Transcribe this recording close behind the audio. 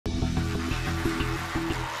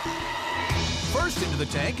Next into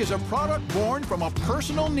the tank is a product born from a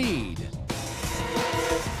personal need.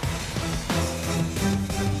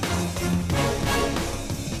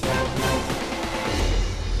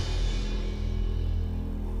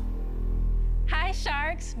 Hi,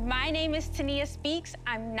 Sharks. My name is Tania Speaks.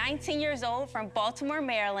 I'm 19 years old from Baltimore,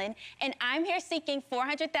 Maryland, and I'm here seeking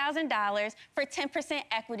 $400,000 for 10%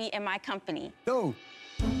 equity in my company. Go.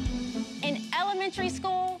 In elementary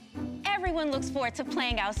school, everyone looks forward to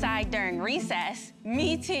playing outside during recess.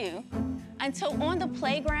 Me too. Until on the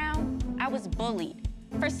playground, I was bullied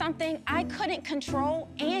for something I couldn't control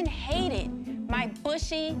and hated: my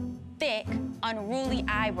bushy, thick, unruly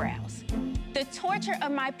eyebrows. The torture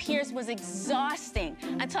of my peers was exhausting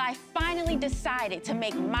until I finally decided to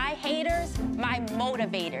make my haters my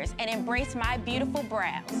motivators and embrace my beautiful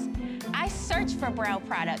brows. I searched for brow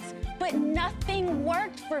products, but nothing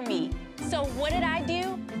worked for me. So what did I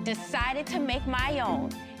do? Decided to make my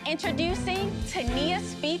own. Introducing Tania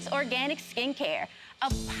Speaks Organic Skincare,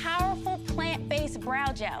 a powerful plant-based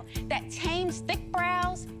brow gel that tames thick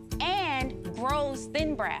brows and grows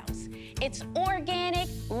thin brows. It's organic,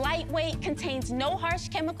 lightweight, contains no harsh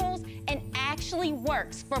chemicals, and actually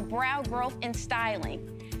works for brow growth and styling.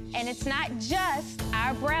 And it's not just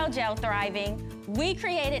our brow gel thriving. We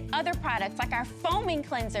created other products like our foaming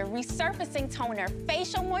cleanser, resurfacing toner,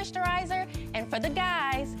 facial moisturizer, and for the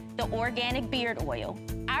guys, the organic beard oil.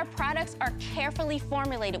 Our products are carefully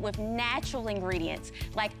formulated with natural ingredients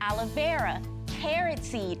like aloe vera, carrot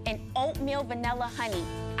seed, and oatmeal vanilla honey.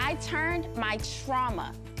 I turned my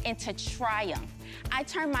trauma into triumph. I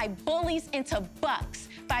turned my bullies into bucks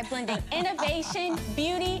by blending innovation,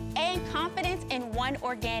 beauty, and confidence in one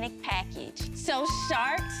organic package. So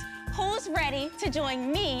Sharks, who's ready to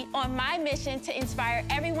join me on my mission to inspire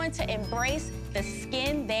everyone to embrace the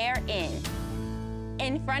skin they're in?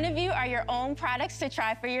 In front of you are your own products to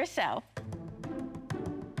try for yourself.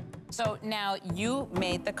 So now you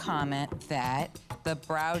made the comment that the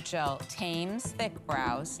brow gel tames thick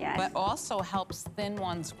brows, Yes. but also helps thin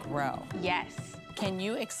ones grow. Yes. Can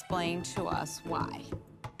you explain to us why?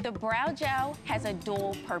 The brow gel has a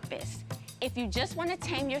dual purpose. If you just want to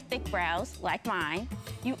tame your thick brows, like mine,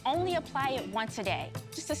 you only apply it once a day,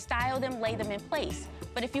 just to style them, lay them in place.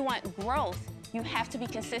 But if you want growth, you have to be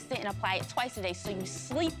consistent and apply it twice a day so you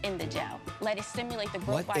sleep in the gel. Let it stimulate the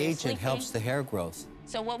growth while you're sleeping. What agent helps the hair growth?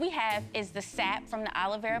 So what we have is the sap from the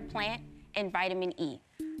aloe vera plant and vitamin E.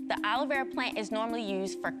 The aloe vera plant is normally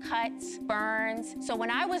used for cuts, burns. So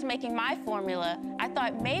when I was making my formula, I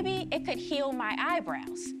thought maybe it could heal my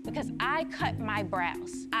eyebrows because I cut my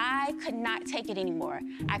brows. I could not take it anymore.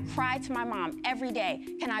 I cried to my mom every day,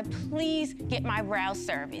 can I please get my brows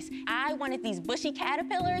serviced? I wanted these bushy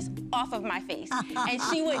caterpillars off of my face, and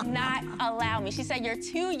she would not allow me. She said, you're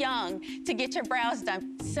too young to get your brows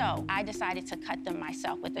done. So I decided to cut them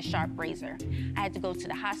myself with a sharp razor. I had to go to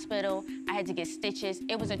the hospital. I had to get stitches.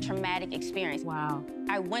 It was a traumatic experience. Wow.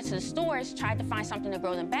 I went to the stores, tried to find something to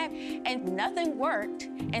grow them back, and nothing worked.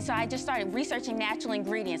 And so I just started researching natural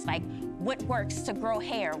ingredients, like what works to grow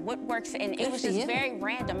hair, what works, and it was just very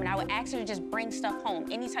random. And I would actually just bring stuff home,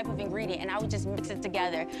 any type of ingredient, and I would just mix it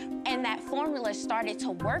together. And that formula started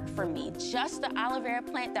to work for me. Just the aloe vera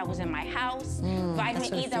plant that was in my house,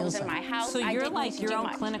 vitamin E that was in my house. So you're didn't like need to your do own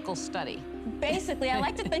much. clinical study. Basically, I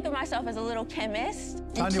like to think of myself as a little chemist.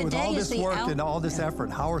 Tanya, with all this work and all this effort,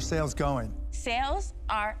 how are sales going? Sales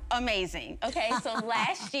are amazing. Okay, so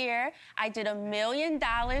last year I did $1 million in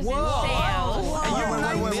sales. And you're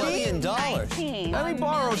 $1 million. 19. Let me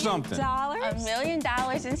borrow something. $1 million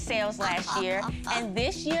in sales last year, and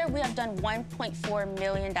this year we have done $1.4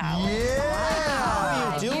 million. How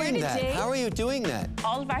are you doing that? How are you doing that?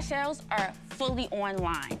 All of our sales are fully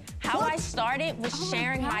online. How I started was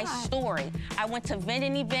sharing my story. I went to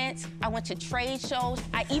vending events, I went to trade shows,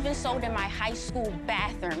 I even sold in my high school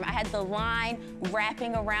bathroom. I had the line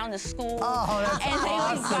wrapping around the school, and they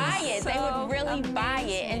would buy it. They would really buy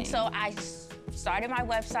it. And so I started my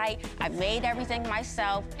website, I made everything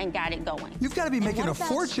myself, and got it going. You've got to be making a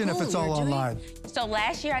fortune if it's all online. So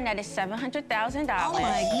last year I netted $700,000. Oh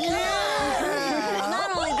my God!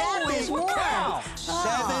 Not only that, there's more. Wow.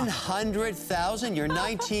 700,000? You're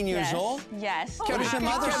 19 years old? Yes. What does your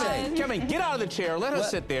mother say? Kevin, get out of the chair. Let her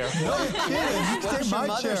sit there. No kidding. What does your my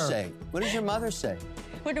mother chair. say? What does your mother say?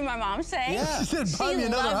 What did my mom say? Yeah. She said, buy me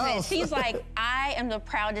another loves house. it. She's like, I am the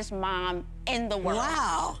proudest mom in the world.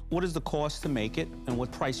 Wow. What is the cost to make it, and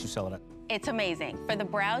what price you sell it at? It's amazing. For the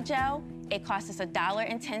brow gel, it costs us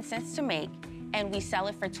 $1.10 to make, and we sell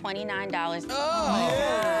it for $29.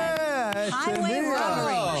 Yeah. Highway Tania.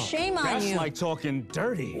 robbery. Shame on That's you. like talking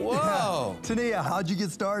dirty. Whoa. Tania, how'd you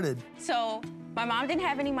get started? So my mom didn't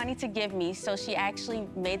have any money to give me, so she actually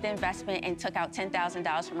made the investment and took out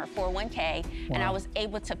 $10,000 from her 401k, and I was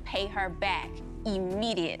able to pay her back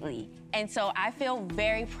immediately. And so I feel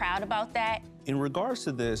very proud about that. In regards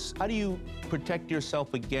to this, how do you protect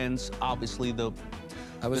yourself against, obviously, the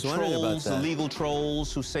wondering about trolls, the that. legal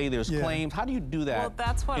trolls who say there's claims? How do you do that Well,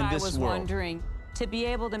 that's what in I this was world? wondering. To be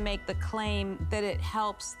able to make the claim that it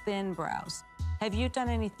helps thin brows. Have you done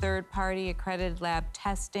any third-party accredited lab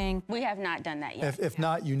testing? We have not done that yet. If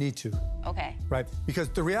not, you need to, Okay. right? Because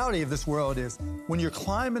the reality of this world is when you're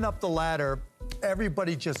climbing up the ladder,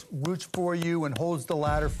 everybody just roots for you and holds the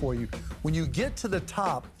ladder for you. When you get to the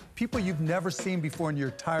top, people you've never seen before in your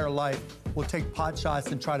entire life will take pot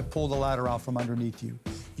shots and try to pull the ladder out from underneath you.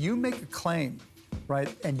 You make a claim,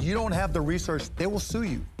 right, and you don't have the research, they will sue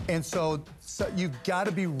you. And so you've got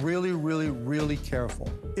to be really, really, really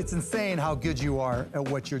careful. It's insane how good you are at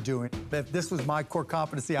what you're doing. If this was my core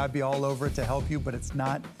competency, I'd be all over it to help you, but it's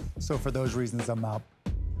not. So for those reasons, I'm out.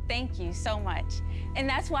 Thank you so much. And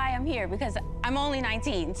that's why I'm here, because I'm only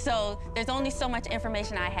 19, so there's only so much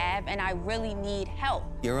information I have, and I really need help.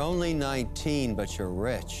 You're only 19, but you're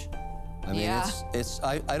rich. I mean, Yeah.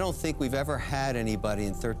 I don't think we've ever had anybody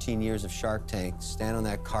in 13 years of Shark Tank stand on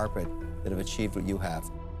that carpet that have achieved what you have.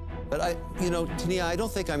 But Tania, I don't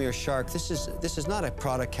think I'm your shark. This is not a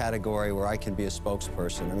product category where I can be a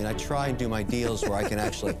spokesperson. I mean, I try and do my deals where I can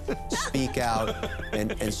actually speak out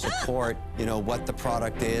and support, what the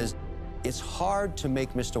product is. It's hard to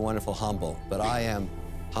make Mr. Wonderful humble, but I am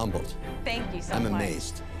humbled. Thank you so I'm much.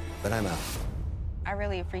 amazed, but I'm out. I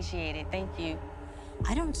really appreciate it. Thank you.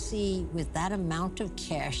 I don't see, with that amount of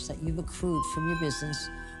cash that you've accrued from your business,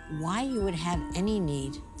 why you would have any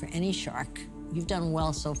need for any shark. You've done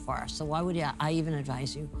well so far, so why would I even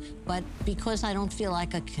advise you? But because I don't feel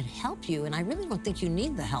like I could help you, and I really don't think you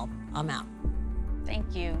need the help, I'm out.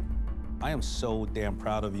 Thank you. I am so damn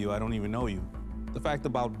proud of you. I don't even know you. The fact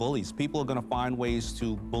about bullies, people are gonna find ways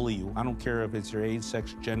to bully you. I don't care if it's your age,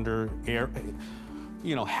 sex, gender, hair,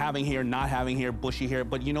 having hair, not having hair, bushy hair,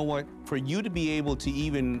 but you know what? For you to be able to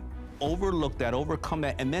even overlook that, overcome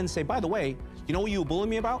that, and then say, by the way, you know what you were bullying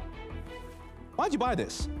me about? Why'd you buy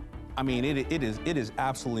this? I mean, it is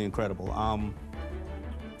absolutely incredible.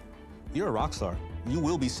 You're a rock star. You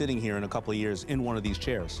will be sitting here in a couple of years in one of these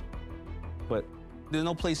chairs. But there's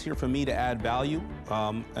no place here for me to add value,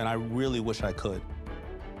 and I really wish I could.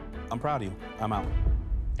 I'm proud of you. I'm out.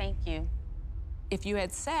 Thank you. If you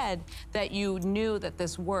had said that you knew that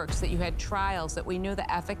this works, that you had trials, that we knew the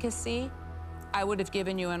efficacy, I would have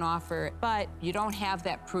given you an offer, but you don't have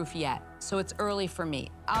that proof yet, so it's early for me.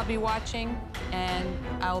 I'll be watching, and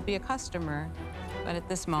I will be a customer, but at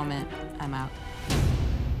this moment, I'm out.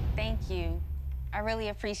 Thank you. I really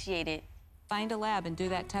appreciate it. Find a lab and do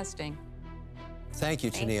that testing. Thank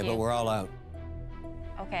you, Tania, but you. we're all out.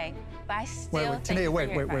 Okay, but I still Wait, Tania, wait.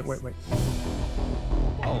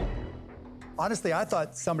 Oh. Honestly, I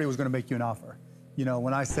thought somebody was going to make you an offer.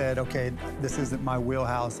 When I said, okay, this isn't my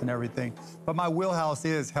wheelhouse and everything, but my wheelhouse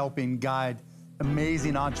is helping guide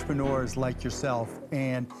amazing entrepreneurs like yourself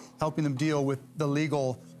and helping them deal with the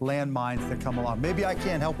legal landmines that come along. Maybe I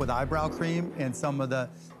can't help with eyebrow cream and some of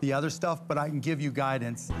the other stuff, but I can give you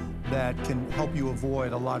guidance that can help you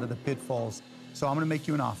avoid a lot of the pitfalls. So I'm going to make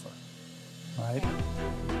you an offer, all right?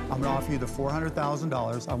 I'm going to offer you the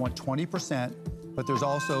 $400,000. I want 20%, but there's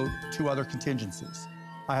also 2 other contingencies.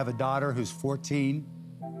 I have a daughter who's 14,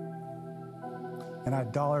 and I have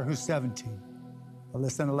a daughter who's 17,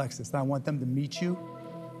 Alyssa and Alexis. And I want them to meet you,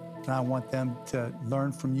 and I want them to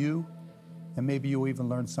learn from you, and maybe you'll even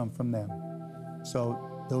learn some from them. So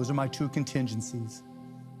those are my 2 contingencies,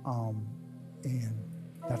 and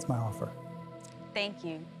that's my offer. Thank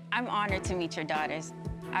you. I'm honored to meet your daughters.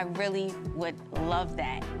 I really would love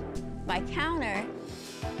that. My counter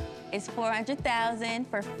is $400,000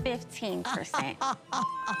 for 15%.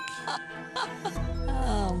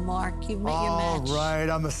 Oh, Mark, you've met your match. All right,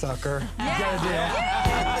 I'm a sucker. You gotta do it.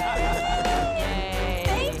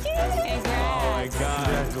 Thank you. Oh, my God.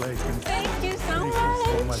 Congratulations. Thank you so Thank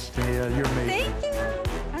you so much, Tania. You're amazing. Thank you.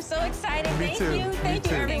 I'm so excited. Me Thank too. you. Me Thank you,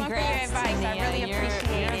 too. everyone, for your Congrats, advice. I Tania. really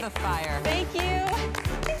appreciate it. You're the fire. Thank you.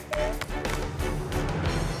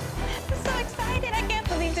 I'm so excited. I can't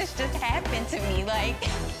believe this just happened to me.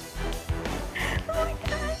 Oh my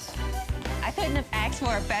gosh. I couldn't have asked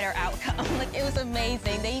for a better outcome. It was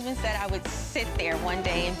amazing. They even said I would sit there one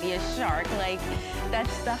day and be a shark.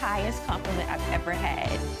 That's the highest compliment I've ever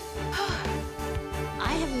had.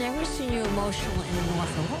 I have never seen you emotional in an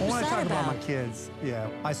offer. What I was want to that talk about about? my kids. Yeah,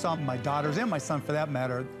 I saw my daughters and my son, for that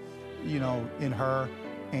matter. you know, in her.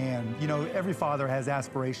 And, you know, every father has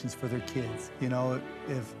aspirations for their kids. You know,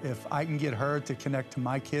 if I can get her to connect to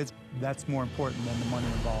my kids, that's more important than the money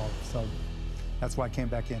involved. So that's why I came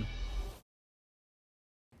back in.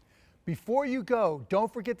 Before you go,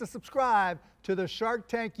 don't forget to subscribe to the Shark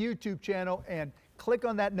Tank YouTube channel and click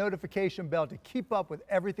on that notification bell to keep up with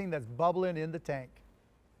everything that's bubbling in the tank.